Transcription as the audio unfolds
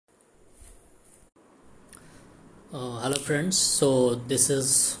Hello friends, so this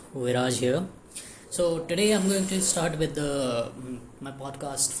is Viraj here. So today I'm going to start with my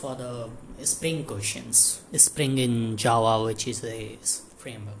podcast for the Spring questions. Spring in Java, which is a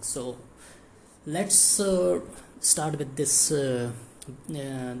framework. So let's start with this.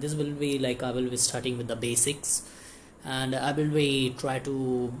 This will be like I will be starting with the basics, and I will be try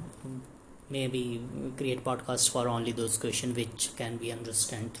to maybe create podcast for only those questions which can be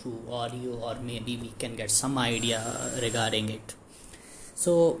understand through audio, or maybe we can get some idea regarding it.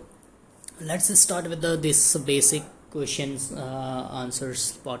 So let's start with this basic questions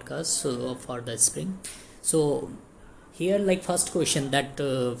answers podcast for the spring. So here, like first question that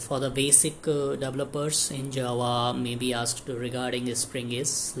for the basic developers in Java may be asked regarding spring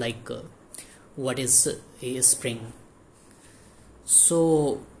is like what is a spring.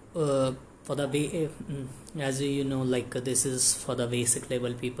 So for the as you know, like this is for the basic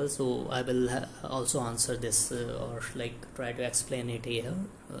level people, so I will also answer this or like try to explain it here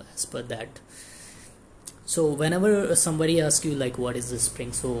as per that. So whenever somebody asks you like what is the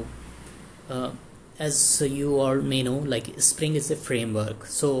spring, so uh, as you all may know, like spring is a framework.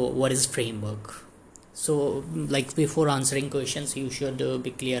 So what is framework? So like before answering questions, you should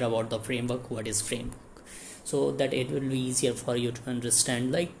be clear about the framework. What is framework? So that it will be easier for you to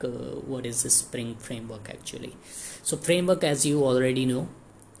understand like what is the spring framework actually. So framework, as you already know,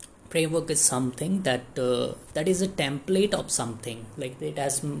 framework is something that is a template of something, like it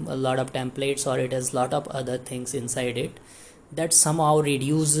has a lot of templates, or it has a lot of other things inside it that somehow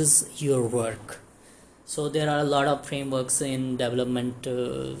reduces your work. So there are a lot of frameworks in development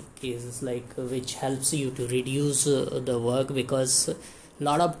cases, like which helps you to reduce the work, because a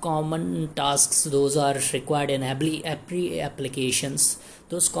lot of common tasks those are required in every applications.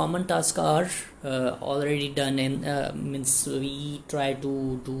 Those common tasks are already done in means we try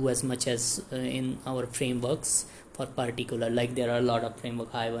to do as much as in our frameworks for particular, like there are a lot of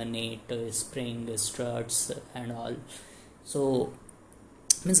framework, hibernate, spring, struts and all. So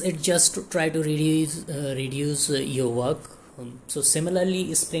means it just to try to reduce your work. So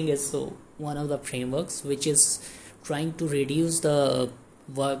similarly, spring is one of the frameworks which is trying to reduce the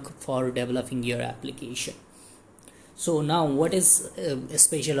work for developing your application. So now what is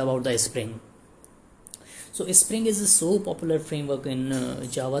special about the spring? So spring is a so popular framework in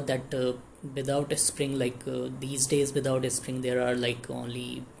Java that without a spring, like these days without a spring there are like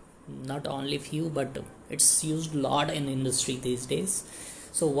only not only few, but it's used a lot in industry these days.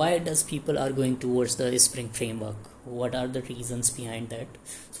 So why does people are going towards the spring framework? What are the reasons behind that?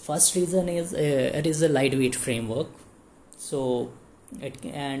 First reason is it is a lightweight framework. So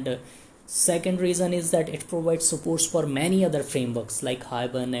second reason is that it provides supports for many other frameworks like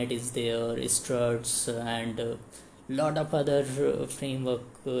Hibernate is there, struts, and lot of other framework,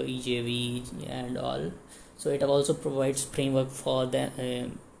 EJV and all. So it also provides framework for the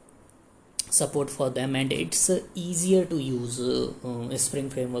support for them, and it's easier to use. Spring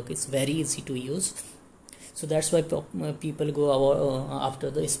framework is very easy to use, so that's why people go after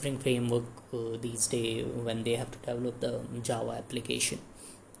the spring framework these days when they have to develop the Java application.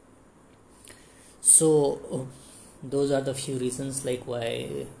 So those are the few reasons like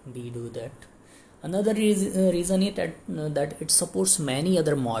why we do that. Another reason is that it supports many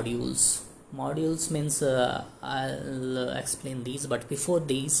other modules means I'll explain these, but before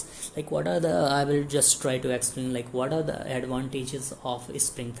these, like what are the I will just try to explain like what are the advantages of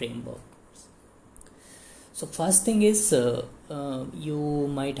spring framework. So first thing is you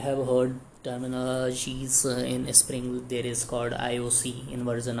might have heard terminologies in spring. There is called IOC,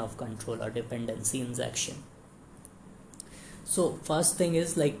 inversion of control, or dependency injection. So first thing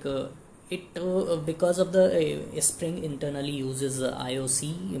is like it because of the spring internally uses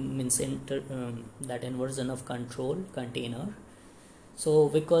IOC, means that inversion of control container. So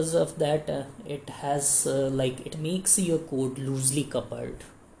because of that it has like it makes your code loosely coupled,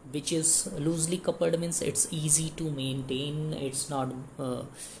 which is loosely coupled means it's easy to maintain, it's not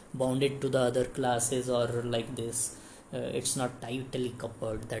bounded to the other classes or like this, it's not tightly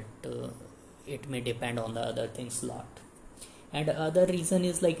coupled that it may depend on the other things a lot. And other reason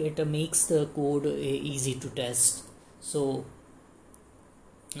is like it makes the code easy to test. So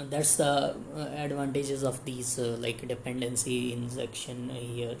that's the advantages of these like dependency injection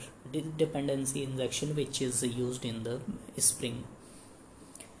here, dependency injection which is used in the spring.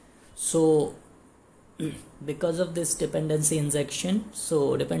 So because of this dependency injection,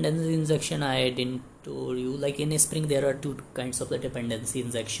 I didn't told you, like in spring there are two kinds of the dependency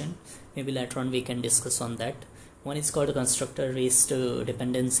injection. Maybe later on we can discuss on that. One is called constructor based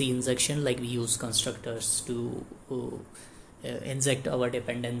dependency injection, like we use constructors to inject our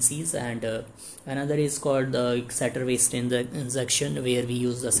dependencies, and another is called the setter waste injection, where we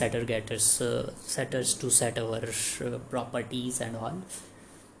use the setter getters setters to set our properties and all.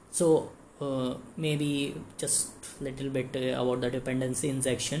 So maybe just little bit about the dependency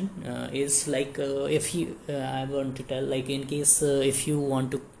injection is like if you I want to tell, like in case if you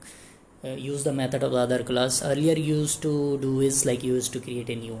want to use the method of the other class, earlier you used to do is like you used to create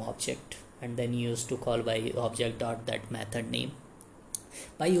a new object and then you used to call by object dot that method name.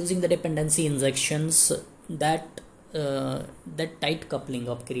 By using the dependency injections, that that tight coupling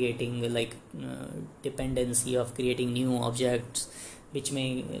of creating like dependency of creating new objects, which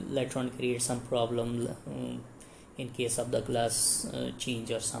may later on create some problem in case of the class change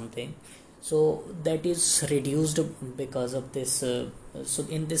or something. So that is reduced because of this. So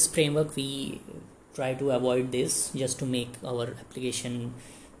in this framework we try to avoid this, just to make our application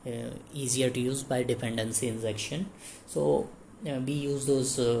easier to use by dependency injection. So we use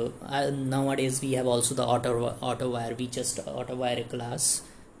those nowadays we have also the auto wire. We just auto wire a class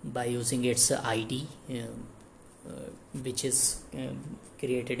by using its id which is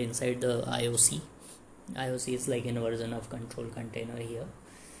created inside the IOC. IOC is like a version of control container here.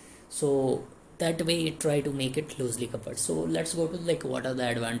 So that way try to make it loosely coupled. So let's go to like what are the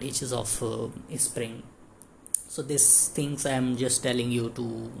advantages of Spring. So these things I am just telling you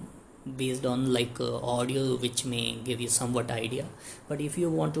to based on like audio, which may give you somewhat idea. But if you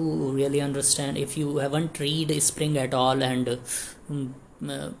want to really understand, if you haven't read Spring at all, and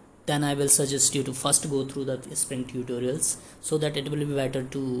then I will suggest you to first go through the Spring tutorials, so that it will be better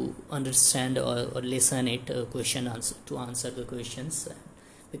to understand or listen it question answer to answer the questions,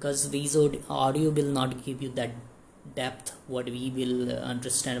 because these audio will not give you that depth what we will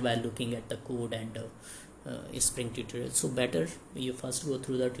understand by looking at the code and Spring tutorials. So better you first go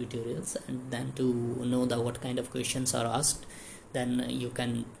through the tutorials, and then to know the what kind of questions are asked, then you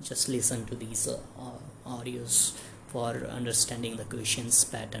can just listen to these audios for understanding the questions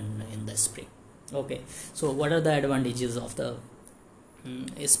pattern in the Spring. Okay, so what are the advantages of the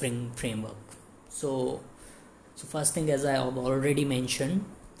Spring framework? So first thing, as I have already mentioned,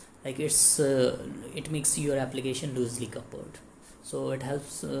 like it makes your application loosely coupled. So it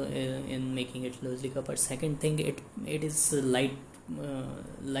helps in making it loosely coupled. Second thing, it is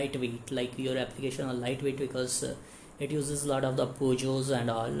lightweight, like your application are lightweight, because it uses a lot of the pojos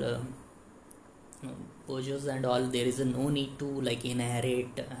and all there is no need to like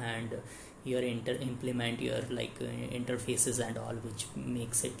inherit and your implement your like interfaces and all, which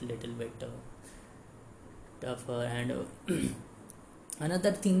makes it little bit tougher. And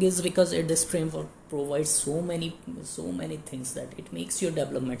another thing is because this framework provides so many things that it makes your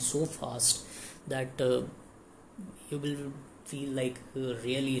development so fast that you will feel like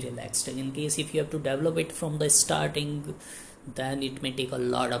really relaxed. In case if you have to develop it from the starting, then it may take a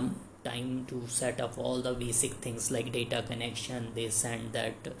lot of time to set up all the basic things like data connection, this and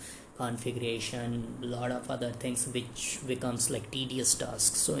that, configuration, a lot of other things, which becomes like tedious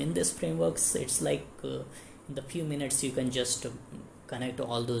tasks. So in this frameworks, it's like in the few minutes you can just connect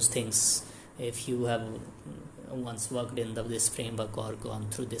all those things. If you have once worked in this framework or gone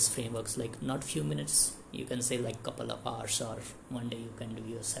through this frameworks, like not few minutes, you can say like couple of hours, or one day you can do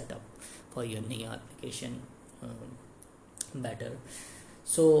your setup for your new application better.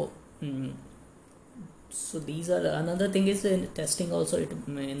 So these are another thing is in testing also,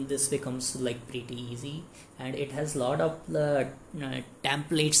 in this becomes like pretty easy, and it has lot of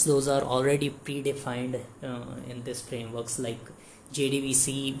templates. Those are already predefined in this frameworks, like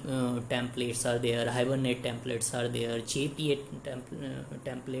JDBC templates are there, Hibernate templates are there, JPA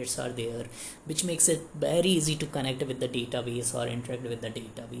templates are there, which makes it very easy to connect with the database or interact with the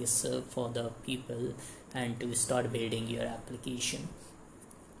database for the people and to start building your application.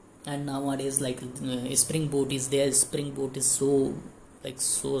 And nowadays like Spring Boot is there. Spring Boot is so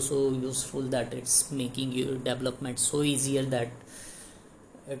useful that it's making your development so easier that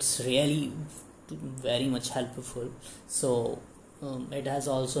it's really very much helpful. So it has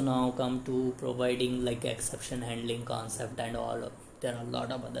also now come to providing like exception handling concept and all. There are a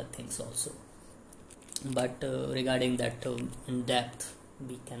lot of other things also, but regarding that in depth,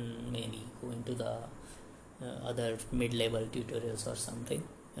 we can maybe go into the other mid-level tutorials or something.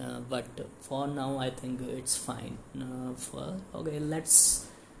 But for now I think it's fine. Okay, let's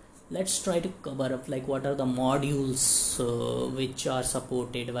try to cover up like what are the modules which are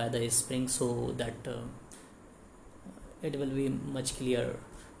supported by the Spring, so that it will be much clearer.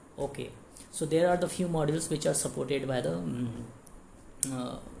 Okay, so there are the few modules which are supported by the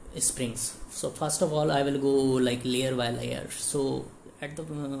Springs. So first of all, I will go like layer by layer. So at the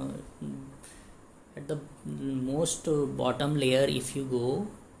at the most bottom layer, if you go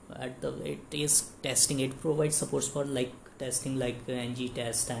at the, it is testing. It provides supports for like testing like ng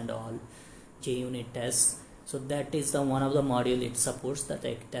test and all JUnit tests. So that is the one of the module it supports, the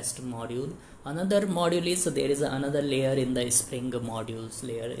test module. Another module is, there is another layer in the Spring modules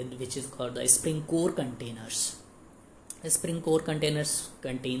layer, which is called the Spring Core Containers. Spring Core Containers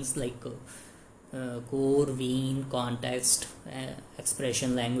contains like core, Wien, context,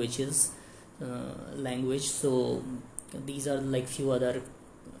 expression languages, language. So these are like few other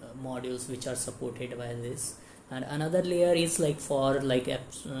modules which are supported by this. And another layer is like for like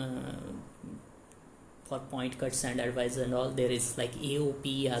for point cuts and advisor and all, there is like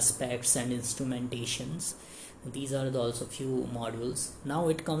AOP aspects and instrumentations. These are also few modules. Now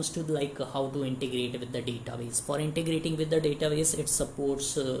it comes to like how to integrate with the database. For integrating with the database, it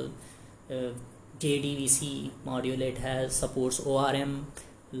supports JDBC module. It has supports ORM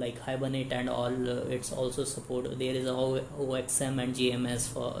like Hibernate and all. It's also support. There is a OXM and GMS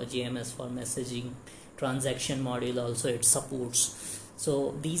for messaging. Transaction module also it supports.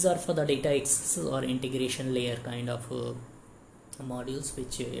 So these are for the data access or integration layer kind of modules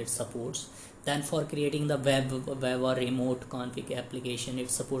which it supports. Then for creating the web or remote config application, it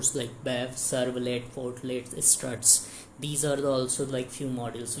supports like Bev, servlet, portlet, struts. These are also like few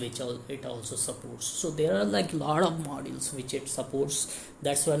modules which it also supports. So there are like lot of modules which it supports.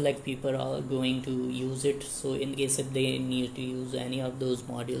 That's why like people are going to use it. So in case if they need to use any of those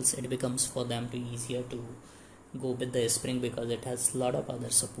modules, it becomes for them to easier to go with the Spring, because it has a lot of other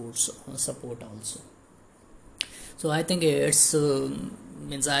support also. So I think it's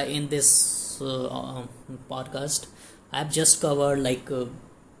means I in this podcast I've just covered like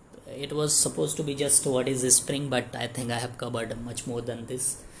it was supposed to be just what is Spring, but I think I have covered much more than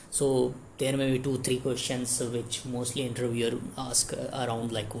this. So there may be 2-3 questions which mostly interviewer ask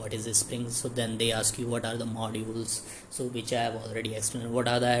around like what is Spring. So then they ask you what are the modules, so which I have already explained. What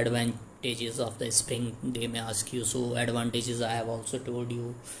are the advantages of the Spring, they may ask you. So advantages I have also told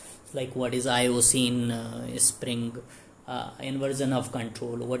you, like what is IOC in Spring. Inversion of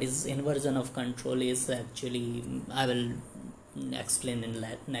control. What is inversion of control is actually, I will explain in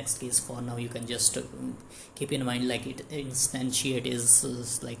next case. For now you can just keep in mind like it instantiate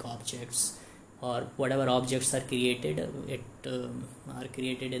is like objects, or whatever objects are created, it are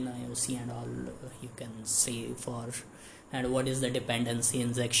created in IOC and all, you can say for. And what is the dependency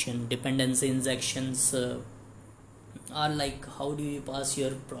injection? Dependency injections are like how do you pass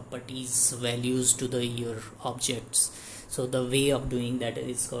your properties values to your objects. So the way of doing that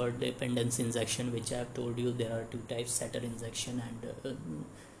is called dependency injection, which I have told you there are 2 types, setter injection and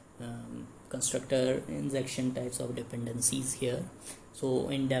constructor injection types of dependencies here. So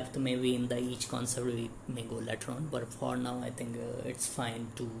in depth maybe in the each concept we may go later on, but for now I think it's fine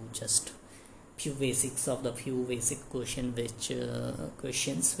to just few basics of the few basic questions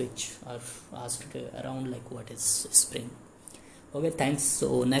which are asked around like what is Spring. Okay, thanks.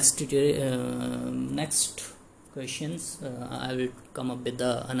 So next questions I will come up with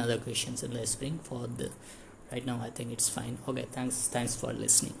another questions in the Spring. For the right now I think it's fine. Okay, thanks for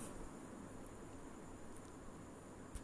listening.